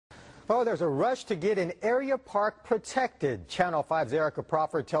Oh, there's a rush to get an area park protected. Channel 5's Erica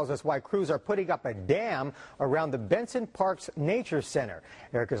Crawford tells us why crews are putting up a dam around the Benson Park's Nature Center.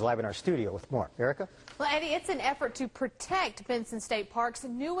 Erica's live in our studio with more. Erica? Well, Eddie, it's an effort to protect Benson State Park's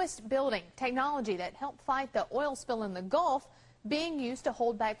newest building, technology that helped fight the oil spill in the Gulf being used to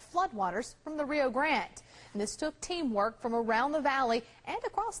hold back floodwaters from the Rio Grande. And this took teamwork from around the valley and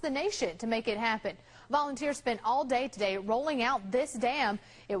across the nation to make it happen. Volunteers spent all day today rolling out this dam.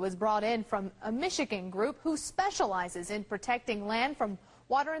 It was brought in from a Michigan group who specializes in protecting land from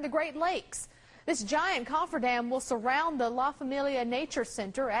water in the Great Lakes. This giant cofferdam will surround the La Familia Nature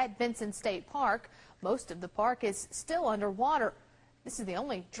Center at Benson State Park. Most of the park is still underwater. This is the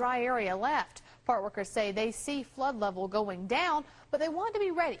only dry area left. Park workers say they see flood level going down, but they want to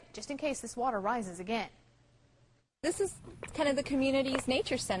be ready just in case this water rises again. This is kind of the community's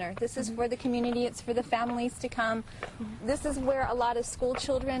nature center. This is for the community. It's for the families to come. This is where a lot of school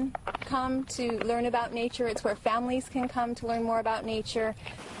children come to learn about nature. It's where families can come to learn more about nature.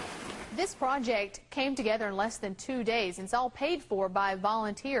 This project came together in less than 2 days, and it's all paid for by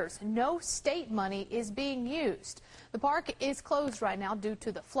volunteers. No state money is being used. The park is closed right now due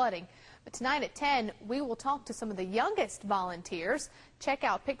to the flooding. But tonight at 10, we will talk to some of the youngest volunteers, check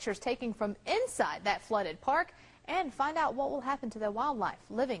out pictures taken from inside that flooded park, and find out what will happen to the wildlife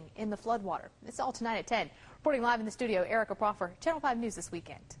living in the floodwater. It's all tonight at 10. Reporting live in the studio, Erica Crawford, Channel 5 News This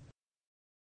Weekend.